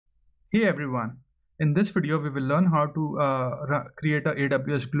Hey everyone, in this video we will learn how to create a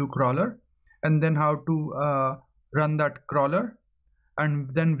AWS Glue crawler and then how to run that crawler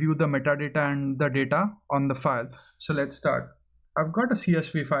and then view the metadata and the data on the file. So let's start. I've got a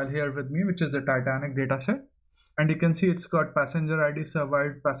CSV file here with me, which is the Titanic dataset, and you can see it's got passenger ID,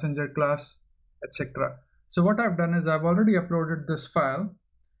 survived, passenger class, etc. So what I've done is I've already uploaded this file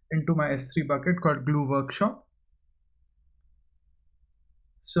into my S3 bucket called Glue Workshop.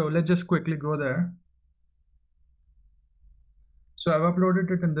 So let's just quickly go there. So I've uploaded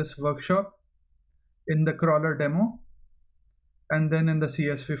it in this workshop, in the crawler demo, and then in the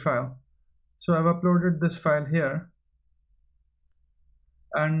CSV file. So I've uploaded this file here,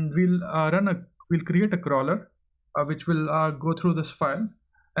 and we'll create a crawler which will go through this file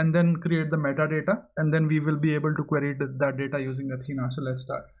and then create the metadata, and then we will be able to query that data using Athena. So let's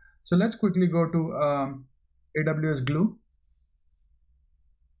start. So let's quickly go to AWS Glue.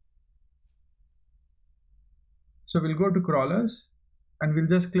 So we'll go to crawlers and we'll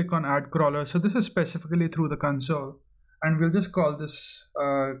just click on add crawler. So this is specifically through the console, and we'll just call this,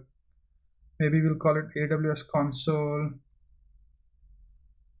 maybe we'll call it AWS console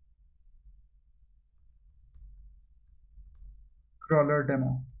crawler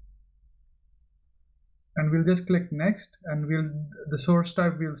demo. And we'll just click next, and the source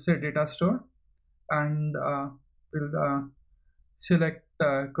type we'll say data store, and we'll select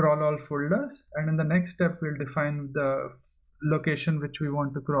crawl all folders, and in the next step we'll define the location which we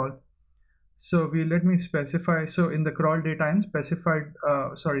want to crawl. So let me specify, so in the crawl data in specified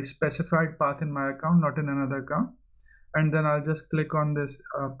path in my account, not in another account, and then I'll just click on this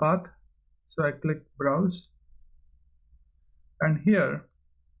path. So I click browse, and here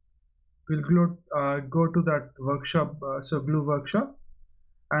we'll go to that workshop, so Glue workshop,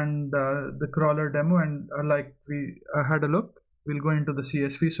 and the crawler demo, and like we had a look, we'll go into the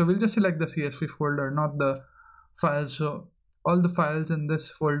CSV. So we'll just select the CSV folder, not the file. So all the files in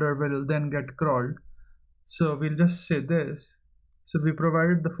this folder will then get crawled. So we'll just say this. So we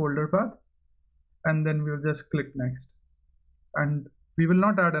provided the folder path, and then we'll just click next. And we will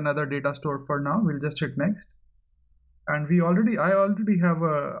not add another data store for now. We'll just hit next. And I already have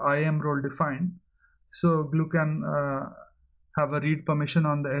a IAM role defined. So Glue can have a read permission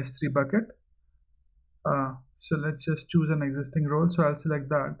on the S3 bucket. So let's just choose an existing role. So I'll select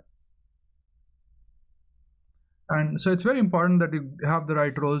that. And so it's very important that you have the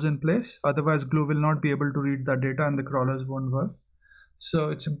right roles in place. Otherwise, Glue will not be able to read that data and the crawlers won't work.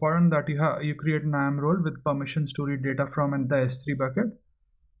 So it's important that you create an IAM role with permissions to read data from the S3 bucket.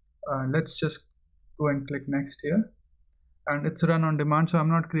 Let's just go and click next here. And it's run on demand. So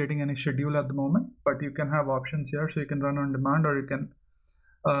I'm not creating any schedule at the moment, but you can have options here. So you can run on demand, or you can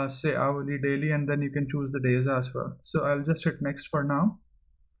say hourly, daily, and then you can choose the days as well. So I'll just hit next for now,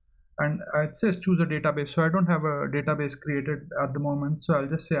 and it says choose a database. So I don't have a database created at the moment, so I'll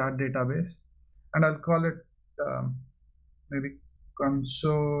just say add database, and I'll call it maybe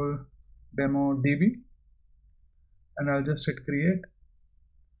console demo DB, and I'll just hit create,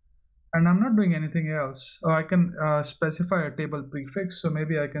 and I'm not doing anything else. I can specify a table prefix, so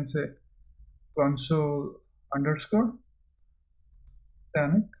maybe I can say console underscore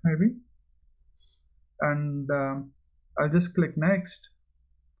Titanic maybe, and I'll just click next.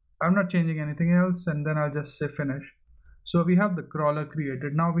 I'm not changing anything else, and then I'll just say finish. So we have the crawler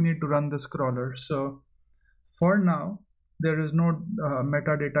created. Now we need to run this crawler. So for now there is no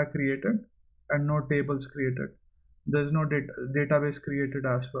metadata created and no tables created. There's no database created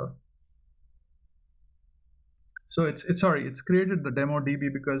as well. So it's created the demo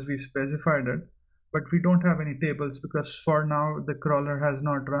DB because we specified it, but we don't have any tables because for now the crawler has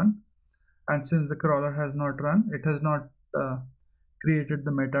not run, and since the crawler has not run, it has not created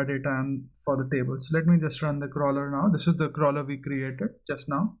the metadata and for the tables. Let me just run the crawler now. This is the crawler we created just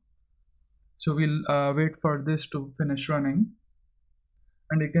now. So we'll wait for this to finish running,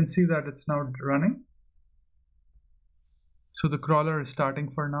 and you can see that it's now running. So the crawler is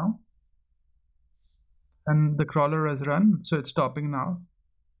starting for now, and the crawler has run, so it's stopping now.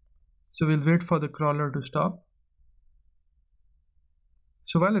 So we'll wait for the crawler to stop.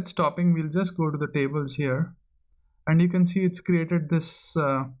 So while it's stopping, we'll just go to the tables here, and you can see it's created this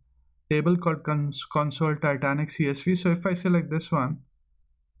table called console Titanic CSV. So if I select this one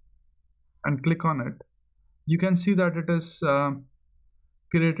and click on it, you can see that it is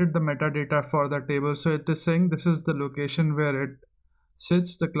created the metadata for the table. So it is saying this is the location where it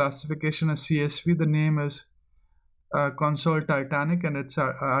sits, the classification is CSV, the name is console Titanic, and it's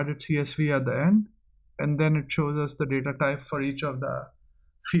added CSV at the end, and then it shows us the data type for each of the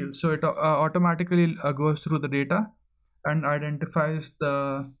fields. So it automatically goes through the data and identifies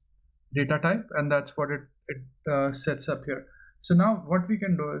the data type, and that's what it sets up here. So now what we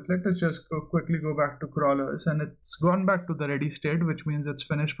can do is, let us just quickly go back to crawlers, and it's gone back to the ready state, which means it's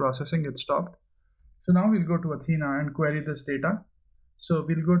finished processing, it stopped. So now we'll go to Athena and query this data. So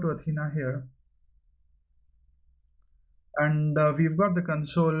we'll go to Athena here, and we've got the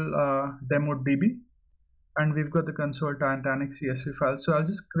console demo.db, and we've got the console Titanic CSV file. So I'll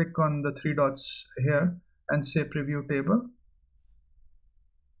just click on the three dots here and say preview table,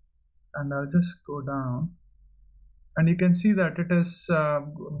 and I'll just go down, and you can see that it has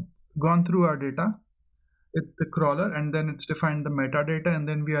gone through our data with the crawler, and then it's defined the metadata, and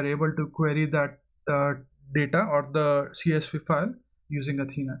then we are able to query that data or the CSV file using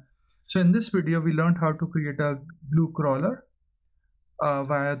Athena. So in this video, we learned how to create a Glue crawler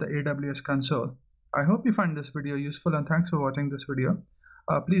via the AWS console. I hope you find this video useful, and thanks for watching this video.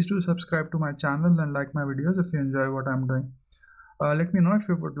 Please do subscribe to my channel and like my videos if you enjoy what I'm doing. Let me know if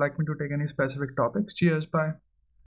you would like me to take any specific topics. Cheers, bye.